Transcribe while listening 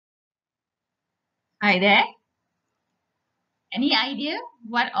Hi there. Any idea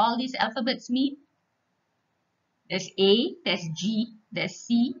what all these alphabets mean? There's A, there's G, there's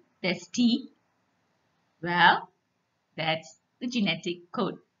C, there's T. Well, that's the genetic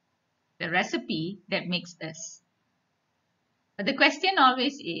code, the recipe that makes us. But the question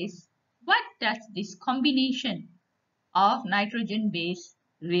always is, what does this combination of nitrogen base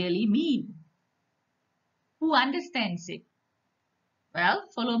really mean? Who understands it? Well,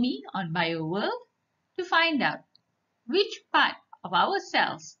 follow me on BioWorld to find out which part of our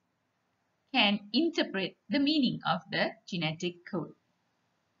cells can interpret the meaning of the genetic code.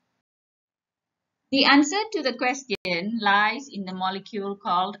 The answer to the question lies in the molecule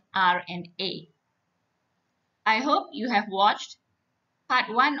called RNA. I hope you have watched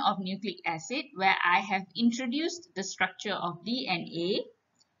part 1 of nucleic acid where I have introduced the structure of DNA.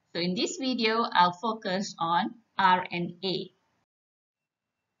 So in this video, I'll focus on RNA.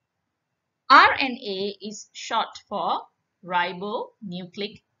 RNA is short for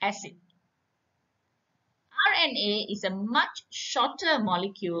ribonucleic acid. RNA is a much shorter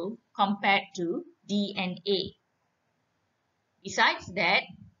molecule compared to DNA. Besides that,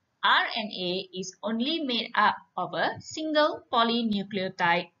 RNA is only made up of a single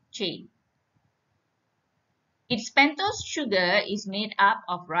polynucleotide chain. Its pentose sugar is made up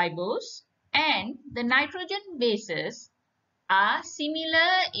of ribose, and the nitrogen bases are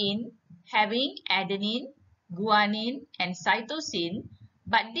similar in having adenine, guanine, and cytosine,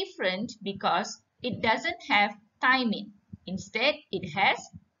 but different because it doesn't have thymine. Instead, it has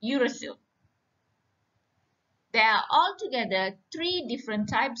uracil. There are altogether 3 different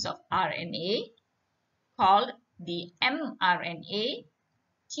types of RNA called the mRNA,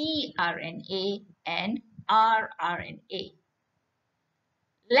 tRNA, and rRNA.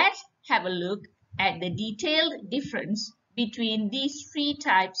 Let's have a look at the detailed difference between these 3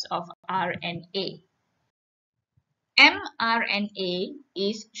 types of RNA. mRNA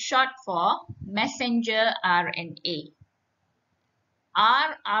is short for messenger RNA.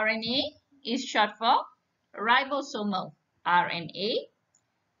 rRNA is short for ribosomal RNA,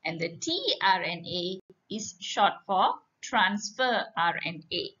 and the tRNA is short for transfer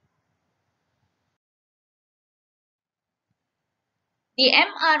RNA. The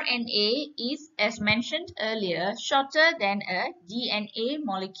mRNA is, as mentioned earlier, shorter than a DNA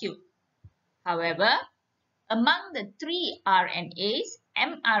molecule. However, among the 3 RNAs,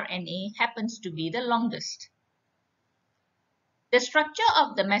 mRNA happens to be the longest. The structure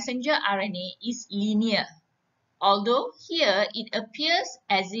of the messenger RNA is linear, although here it appears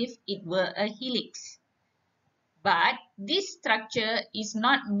as if it were a helix. But this structure is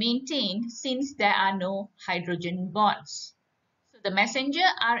not maintained since there are no hydrogen bonds. So the messenger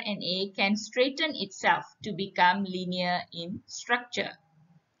RNA can straighten itself to become linear in structure.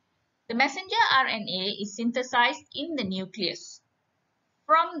 The messenger RNA is synthesized in the nucleus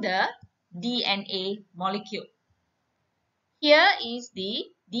from the DNA molecule. Here is the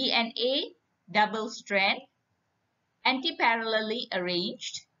DNA double strand, antiparallelly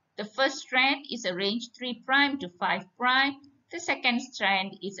arranged. The first strand is arranged 3' to 5'. The second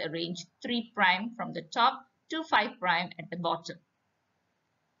strand is arranged 3' from the top to 5' at the bottom.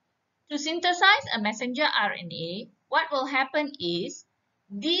 To synthesize a messenger RNA, what will happen is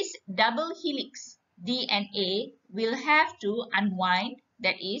this double helix DNA will have to unwind,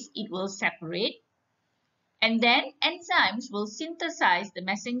 that is, it will separate, and then enzymes will synthesize the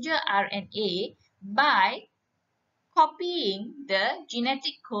messenger RNA by copying the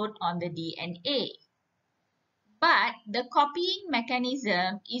genetic code on the DNA. But the copying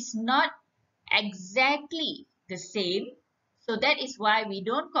mechanism is not exactly the same, so that is why we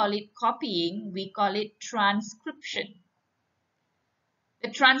don't call it copying, we call it transcription. The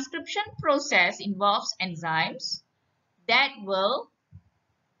transcription process involves enzymes that will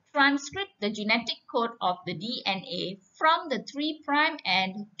transcript the genetic code of the DNA from the 3'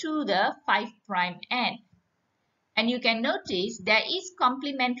 end to the 5' end. And you can notice there is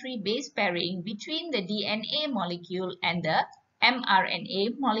complementary base pairing between the DNA molecule and the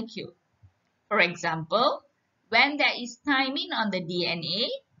mRNA molecule. For example, when there is thymine on the DNA,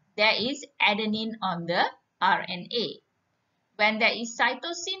 there is adenine on the RNA. When there is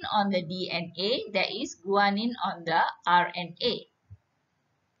cytosine on the DNA, there is guanine on the RNA.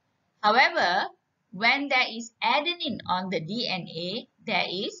 However, when there is adenine on the DNA, there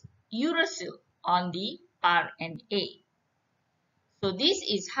is uracil on the RNA. So this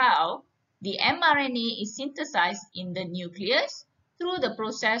is how the mRNA is synthesized in the nucleus through the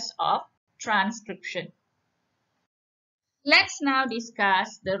process of transcription. Let's now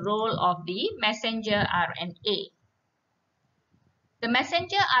discuss the role of the messenger RNA. The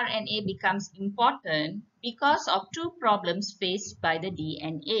messenger RNA becomes important because of two problems faced by the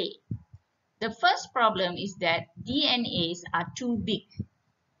DNA. The first problem is that DNAs are too big.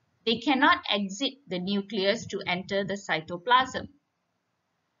 They cannot exit the nucleus to enter the cytoplasm.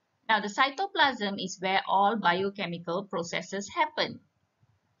 Now, the cytoplasm is where all biochemical processes happen.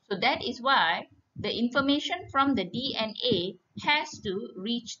 So that is why the information from the DNA has to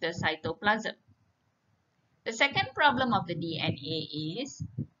reach the cytoplasm. The second problem of the DNA is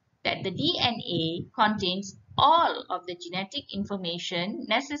that the DNA contains all of the genetic information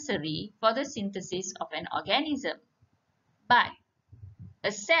necessary for the synthesis of an organism. But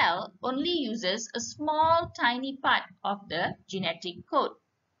a cell only uses a small tiny part of the genetic code.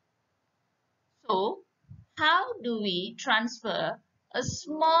 So, how do we transfer a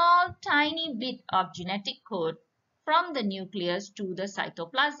small tiny bit of genetic code from the nucleus to the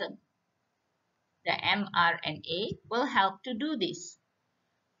cytoplasm? The mRNA will help to do this.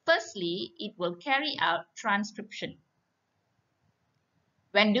 Firstly, it will carry out transcription.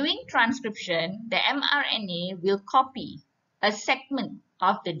 When doing transcription, the mRNA will copy a segment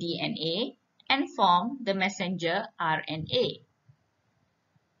of the DNA and form the messenger RNA.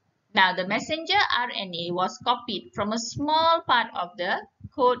 Now, the messenger RNA was copied from a small part of the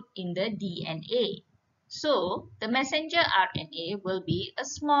code in the DNA. So, the messenger RNA will be a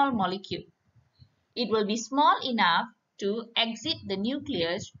small molecule. It will be small enough to exit the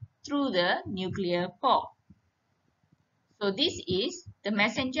nucleus through the nuclear pore. So, this is the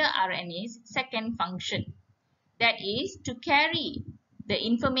messenger RNA's second function. That is to carry the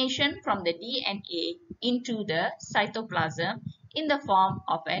information from the DNA into the cytoplasm in the form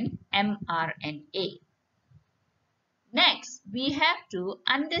of an mRNA. Next, we have to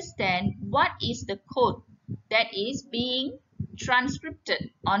understand what is the code that is being transcribed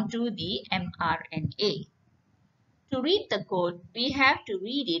onto the mRNA. To read the code, we have to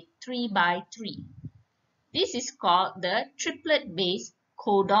read it 3 by 3. This is called the triplet base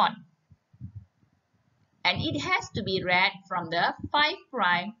codon. And it has to be read from the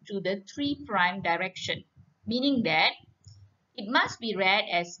 5' to the 3' direction, meaning that it must be read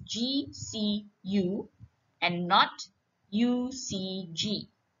as GCU and not UCG.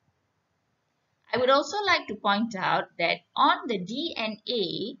 I would also like to point out that on the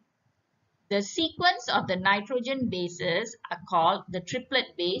DNA, the sequence of the nitrogen bases are called the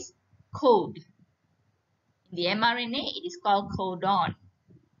triplet base code. In the mRNA, it is called codon.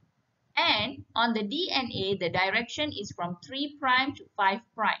 And on the DNA, the direction is from 3' to 5'.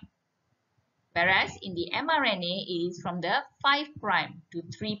 Whereas in the mRNA, it is from the 5' to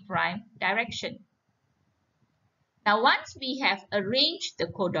 3' direction. Now, once we have arranged the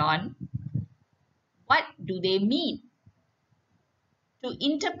codon, what do they mean? To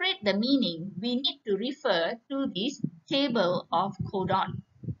interpret the meaning, we need to refer to this table of codon.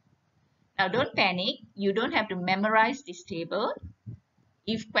 Now, don't panic. You don't have to memorize this table.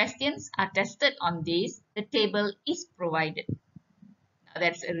 If questions are tested on this, the table is provided. Now,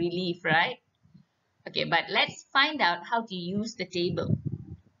 that's a relief, right? Okay, but let's find out how to use the table.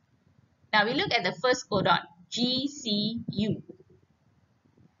 Now, we look at the first codon, GCU.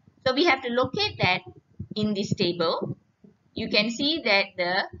 So, we have to locate that in this table. You can see that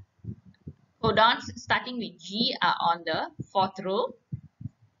the codons starting with G are on the 4th row.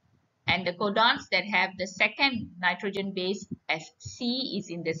 And the codons that have the second nitrogen base as C is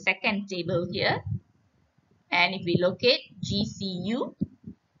in the second table here. And if we locate GCU,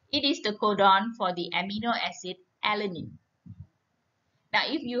 it is the codon for the amino acid alanine. Now,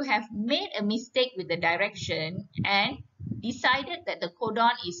 if you have made a mistake with the direction and decided that the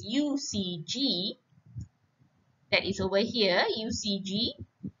codon is UCG, that is over here, UCG,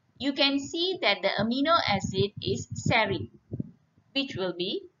 you can see that the amino acid is serine, which will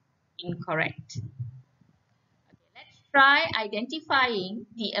be incorrect. Okay, let's try identifying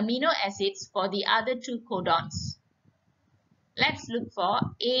the amino acids for the other two codons. Let's look for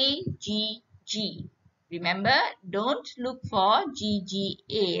AGG. Remember, don't look for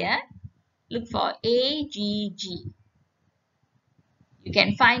GGA. Look for AGG. You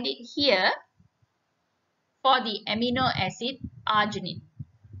can find it here for the amino acid arginine.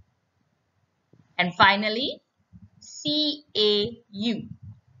 And finally, CAU.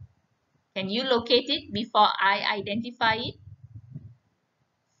 Can you locate it before I identify it?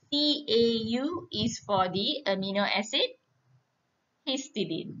 CAU is for the amino acid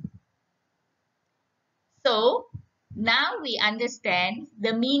histidine. So, now we understand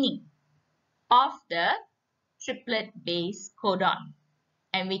the meaning of the triplet base codon.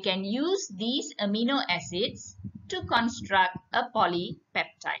 And we can use these amino acids to construct a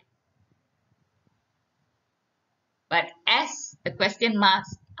polypeptide. But as The question mark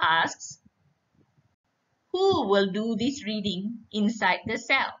asks, who will do this reading inside the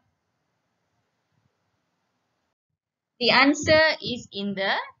cell? The answer is in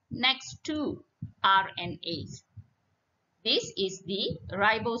the next two RNAs. This is the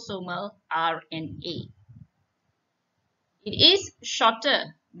ribosomal RNA. It is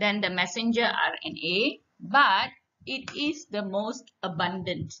shorter than the messenger RNA, but it is the most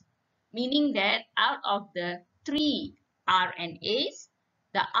abundant, meaning that out of the three RNAs,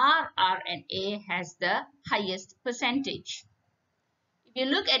 the rRNA has the highest percentage. If you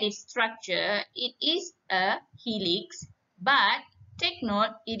look at its structure, it is a helix, but take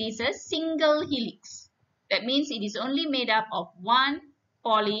note, it is a single helix. That means it is only made up of one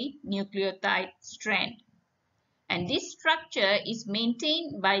polynucleotide strand. And this structure is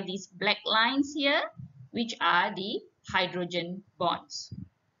maintained by these black lines here, which are the hydrogen bonds.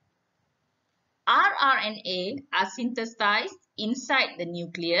 rRNA are synthesized inside the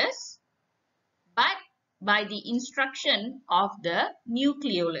nucleus, but by the instruction of the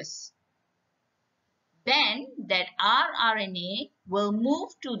nucleolus. Then that rRNA will move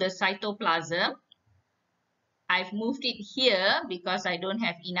to the cytoplasm. I've moved it here because I don't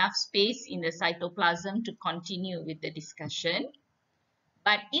have enough space in the cytoplasm to continue with the discussion.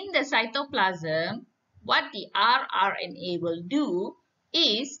 But in the cytoplasm, what the rRNA will do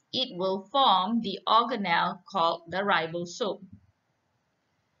is it will form the organelle called the ribosome.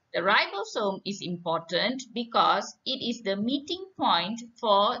 The ribosome is important because it is the meeting point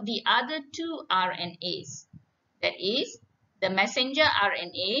for the other two RNAs. That is, the messenger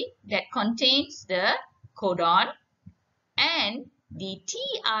RNA that contains the codon and the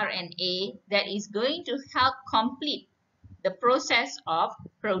tRNA that is going to help complete the process of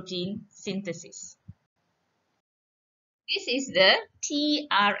protein synthesis. This is the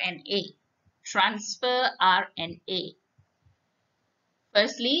tRNA, transfer RNA.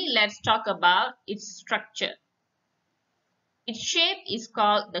 Firstly, let's talk about its structure. Its shape is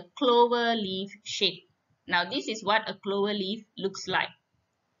called the clover leaf shape. Now, this is what a clover leaf looks like.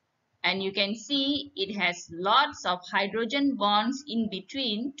 And you can see it has lots of hydrogen bonds in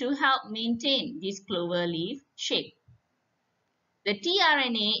between to help maintain this clover leaf shape. The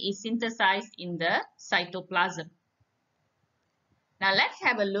tRNA is synthesized in the cytoplasm. Now, let's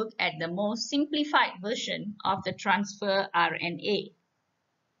have a look at the more simplified version of the transfer RNA.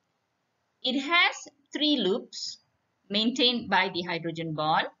 It has three loops maintained by the hydrogen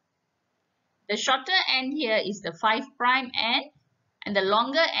bond. The shorter end here is the 5' end and the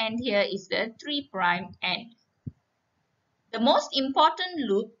longer end here is the 3' end. The most important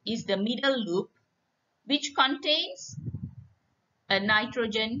loop is the middle loop, which contains a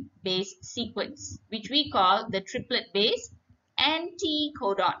nitrogen base sequence, which we call the triplet base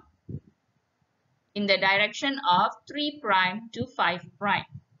anticodon in the direction of 3' to 5'.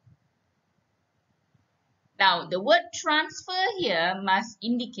 Now, the word transfer here must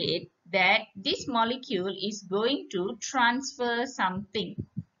indicate that this molecule is going to transfer something.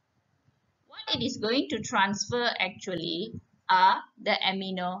 What it is going to transfer actually are the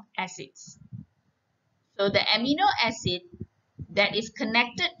amino acids. So, the amino acid that is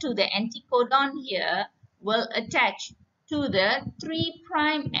connected to the anticodon here will attach to the 3'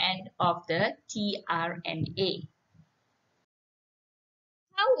 end of the tRNA.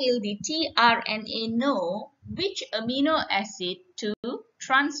 How will the tRNA know which amino acid to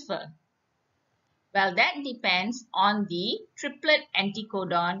transfer? Well, that depends on the triplet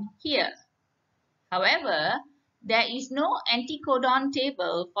anticodon here. However, there is no anticodon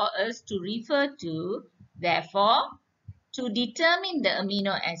table for us to refer to. Therefore, to determine the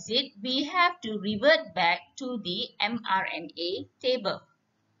amino acid, we have to revert back to the mRNA table.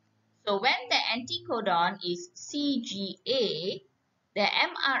 So, when the anticodon is CGA, the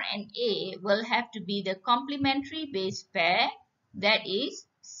mRNA will have to be the complementary base pair, that is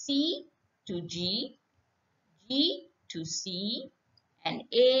C to G, G to C, and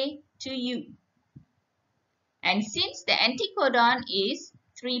A to U. And since the anticodon is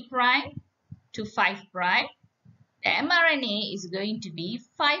 3' to 5', the mRNA is going to be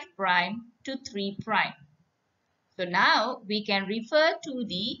 5' to 3'. So now we can refer to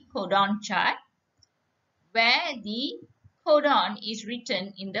the codon chart where the codon is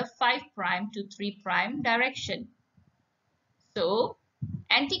written in the 5' to 3' direction. So,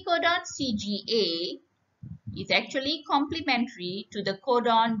 anticodon CGA is actually complementary to the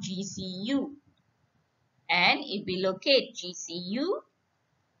codon GCU. And if we locate GCU,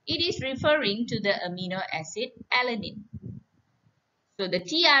 it is referring to the amino acid alanine. So, the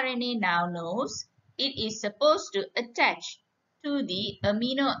tRNA now knows it is supposed to attach to the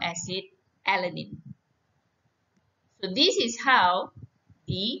amino acid alanine. So this is how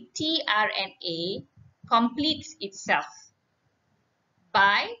the tRNA completes itself,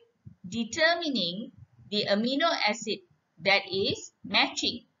 by determining the amino acid that is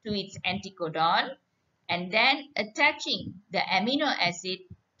matching to its anticodon and then attaching the amino acid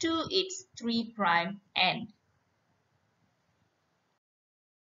to its 3' end.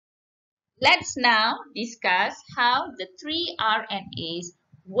 Let's now discuss how the three RNAs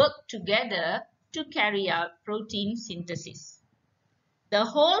work together to carry out protein synthesis. The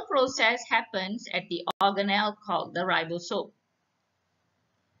whole process happens at the organelle called the ribosome.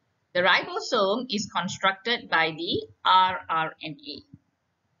 The ribosome is constructed by the rRNA.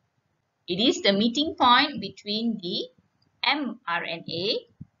 It is the meeting point between the mRNA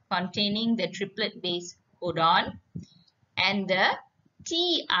containing the triplet base codon and the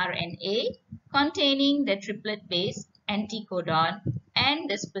tRNA containing the triplet base anticodon and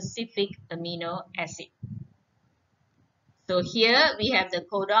the specific amino acid. So here we have the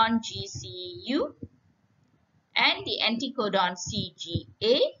codon GCU and the anticodon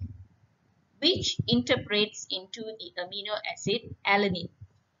CGA, which interprets into the amino acid alanine.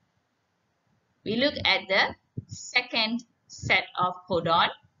 We look at the second set of codon,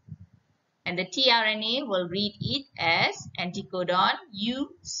 and the tRNA will read it as anticodon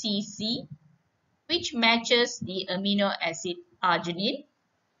UCC, which matches the amino acid arginine.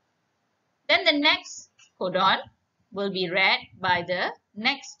 Then the next codon will be read by the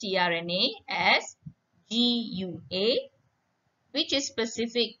next tRNA as GUA, which is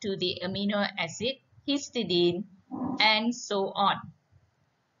specific to the amino acid histidine, and so on.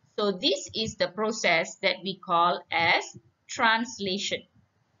 So this is the process that we call as translation,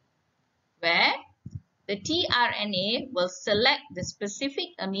 where the tRNA will select the specific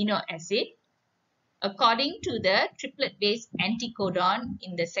amino acid according to the triplet base anticodon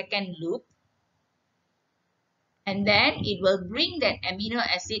in the second loop, and then it will bring that amino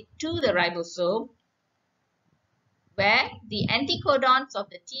acid to the ribosome, where the anticodons of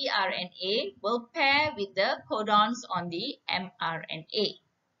the tRNA will pair with the codons on the mRNA.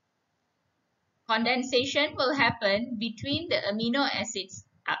 Condensation will happen between the amino acids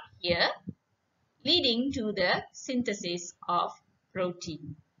up here, leading to the synthesis of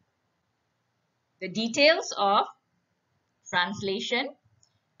protein. The details of translation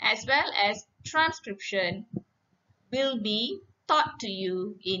as well as transcription will be taught to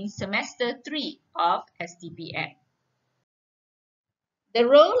you in semester 3 of STPM. The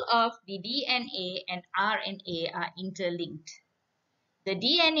role of the DNA and RNA are interlinked. The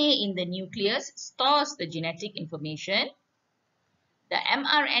DNA in the nucleus stores the genetic information. The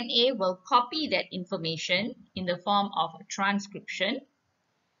mRNA will copy that information in the form of transcription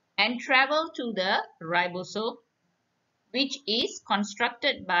and travel to the ribosome, which is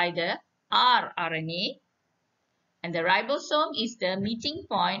constructed by the rRNA. And the ribosome is the meeting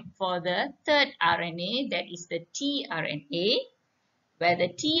point for the third RNA, that is the tRNA, where the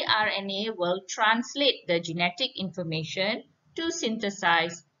tRNA will translate the genetic information to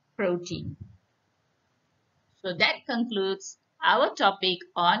synthesize protein. So that concludes our topic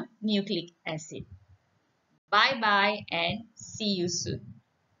on nucleic acid. Bye-bye and see you soon.